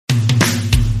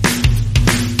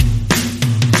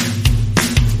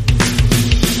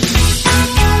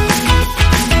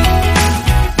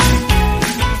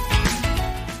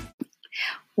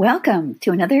Welcome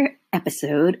to another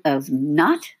episode of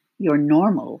Not Your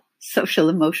Normal Social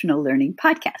Emotional Learning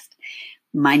Podcast.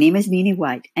 My name is Nini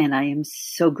White, and I am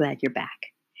so glad you're back.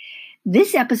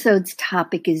 This episode's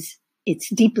topic it's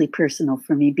deeply personal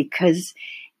for me because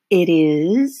it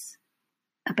is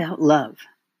about love.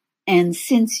 And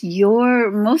since you're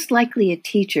most likely a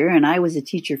teacher, and I was a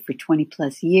teacher for 20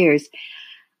 plus years,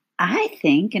 I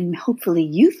think, and hopefully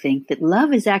you think, that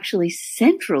love is actually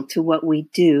central to what we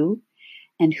do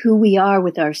and who we are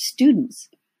with our students.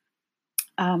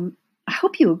 I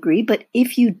hope you agree, but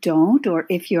if you don't, or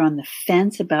if you're on the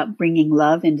fence about bringing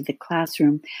love into the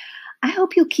classroom, I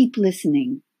hope you'll keep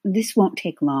listening. This won't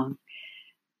take long.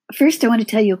 First, I want to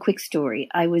tell you a quick story.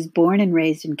 I was born and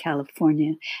raised in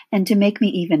California, and to make me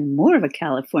even more of a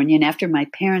Californian, after my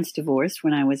parents divorced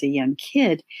when I was a young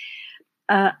kid,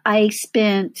 I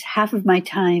spent half of my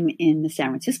time in the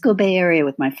San Francisco Bay Area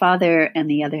with my father and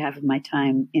the other half of my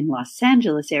time in Los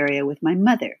Angeles area with my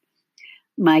mother.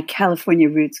 My California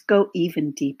roots go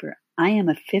even deeper. I am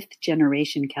a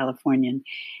fifth-generation Californian,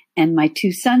 and my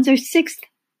two sons are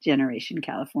sixth-generation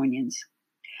Californians.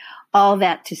 All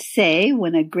that to say,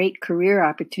 when a great career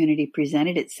opportunity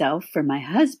presented itself for my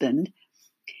husband,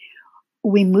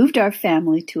 we moved our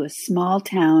family to a small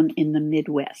town in the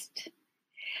Midwest.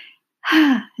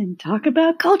 And talk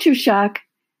about culture shock.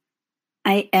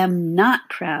 I am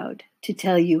not proud to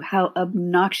tell you how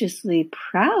obnoxiously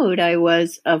proud I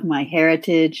was of my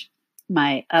heritage,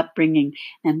 my upbringing,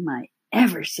 and my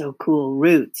ever so cool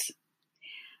roots.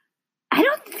 I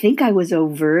don't think I was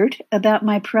overt about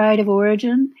my pride of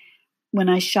origin when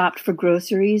I shopped for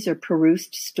groceries or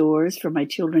perused stores for my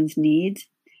children's needs,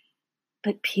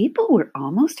 but people were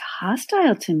almost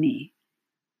hostile to me.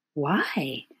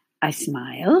 Why? I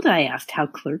smiled. I asked how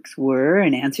clerks were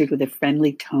and answered with a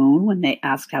friendly tone when they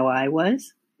asked how I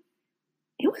was.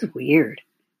 It was weird.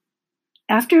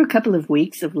 After a couple of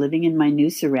weeks of living in my new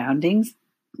surroundings,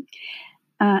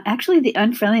 actually the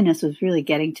unfriendliness was really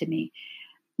getting to me.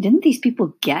 Didn't these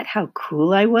people get how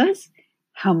cool I was?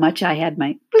 How much I had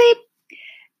my bleep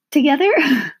together?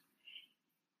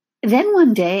 Then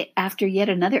one day, after yet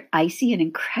another icy and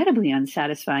incredibly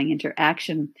unsatisfying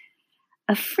interaction,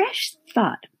 a fresh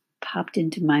thought popped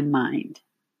into my mind.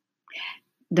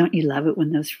 Don't you love it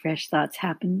when those fresh thoughts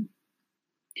happen?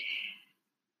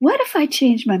 What if I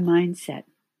changed my mindset?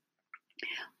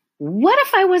 What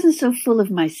if I wasn't so full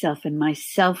of myself and my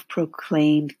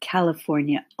self-proclaimed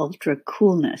California ultra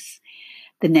coolness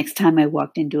the next time I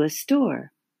walked into a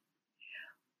store?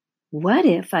 What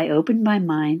if I opened my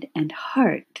mind and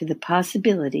heart to the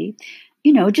possibility,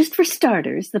 just for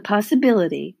starters, the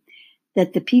possibility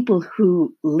that the people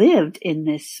who lived in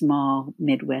this small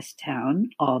Midwest town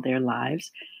all their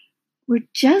lives were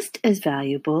just as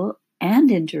valuable and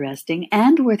interesting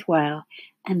and worthwhile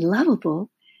and lovable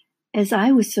as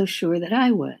I was so sure that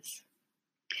I was.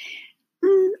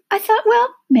 I thought,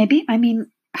 well, maybe,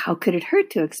 how could it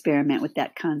hurt to experiment with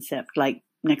that concept? Like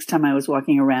next time I was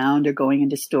walking around or going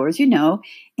into stores,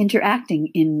 interacting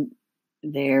in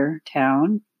their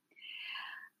town.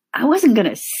 I wasn't going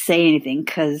to say anything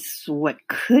because what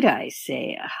could I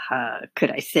say? Could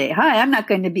I say, hi, I'm not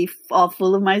going to be all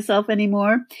full of myself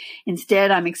anymore.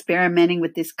 Instead, I'm experimenting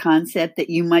with this concept that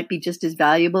you might be just as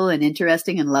valuable and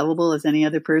interesting and lovable as any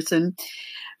other person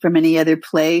from any other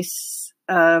place.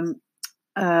 No,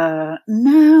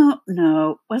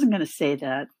 wasn't going to say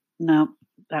that. No,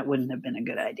 that wouldn't have been a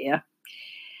good idea.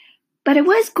 But I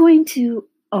was going to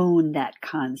own that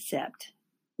concept,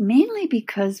 mainly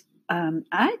because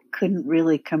I couldn't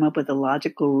really come up with a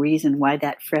logical reason why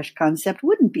that fresh concept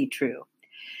wouldn't be true.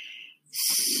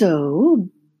 So,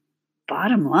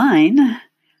 bottom line,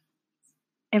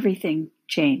 everything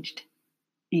changed.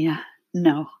 Yeah,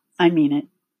 no, I mean it.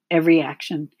 Every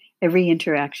action, every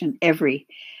interaction,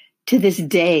 to this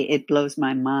day, it blows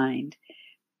my mind.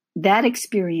 That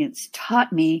experience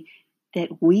taught me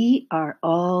that we are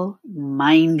all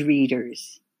mind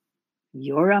readers.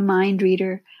 You're a mind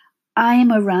reader. I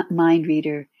am a mind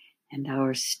reader, and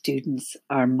our students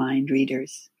are mind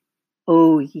readers.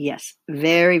 Oh, yes,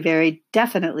 very, very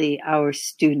definitely our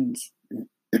students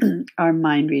are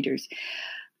mind readers.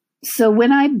 So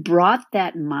when I brought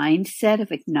that mindset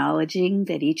of acknowledging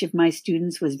that each of my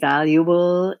students was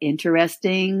valuable,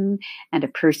 interesting, and a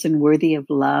person worthy of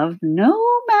love, no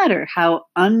matter how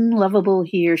unlovable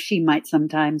he or she might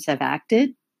sometimes have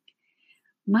acted,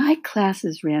 my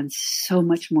classes ran so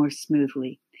much more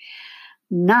smoothly.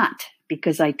 Not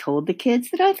because I told the kids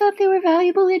that I thought they were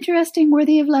valuable, interesting,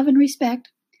 worthy of love and respect,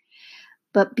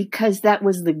 but because that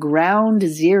was the ground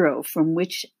zero from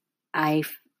which I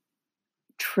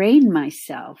trained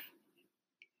myself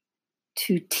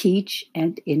to teach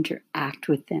and interact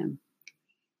with them.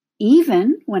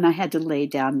 Even when I had to lay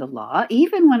down the law,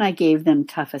 even when I gave them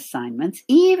tough assignments,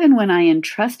 even when I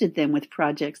entrusted them with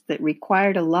projects that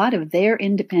required a lot of their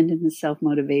independence and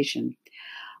self-motivation,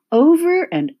 over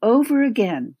and over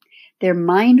again, their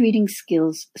mind-reading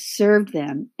skills served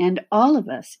them and all of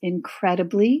us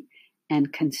incredibly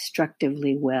and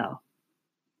constructively well.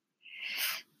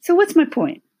 So what's my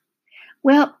point?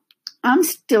 Well, I'm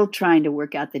still trying to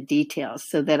work out the details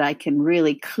so that I can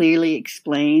really clearly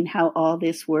explain how all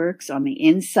this works on the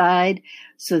inside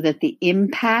so that the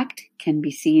impact can be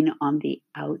seen on the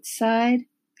outside.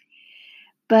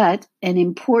 But an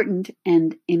important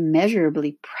and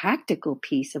immeasurably practical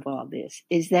piece of all this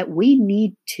is that we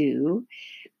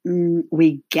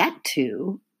get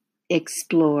to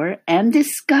explore and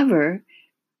discover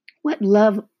what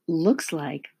love looks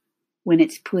like when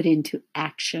it's put into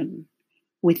action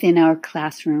within our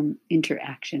classroom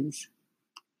interactions.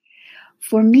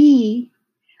 For me,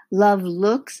 love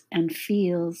looks and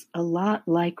feels a lot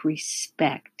like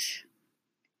respect.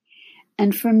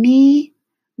 And for me,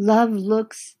 love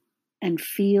looks and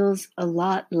feels a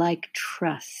lot like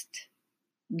trust,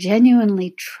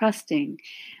 genuinely trusting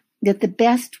that the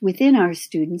best within our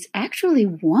students actually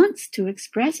wants to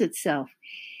express itself,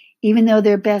 even though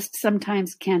their best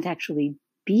sometimes can't actually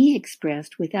be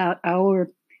expressed without our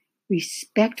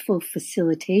respectful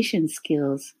facilitation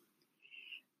skills,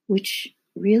 which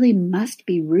really must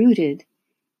be rooted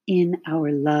in our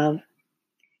love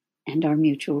and our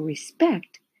mutual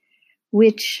respect,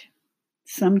 which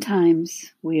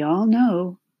sometimes, we all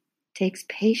know, takes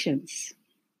patience.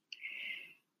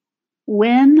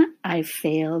 When I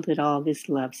failed at all this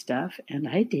love stuff, and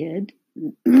I did,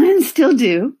 and still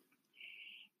do,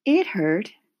 it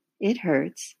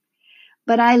hurts,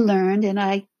 but I learned, and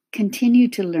I continue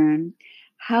to learn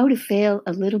how to fail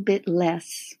a little bit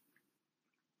less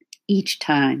each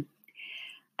time.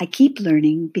 I keep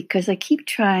learning because I keep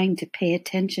trying to pay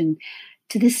attention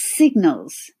to the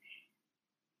signals,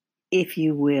 if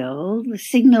you will, the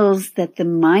signals that the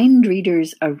mind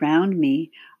readers around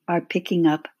me are picking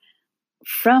up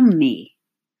from me.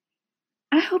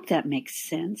 I hope that makes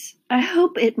sense. I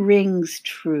hope it rings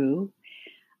true.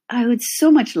 I would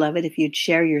so much love it if you'd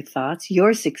share your thoughts,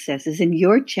 your successes, and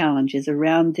your challenges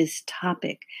around this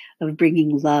topic of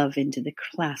bringing love into the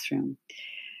classroom.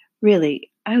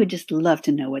 Really, I would just love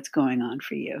to know what's going on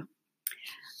for you.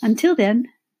 Until then,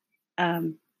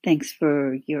 thanks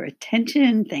for your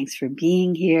attention. Thanks for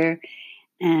being here.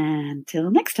 And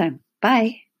until next time,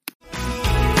 bye.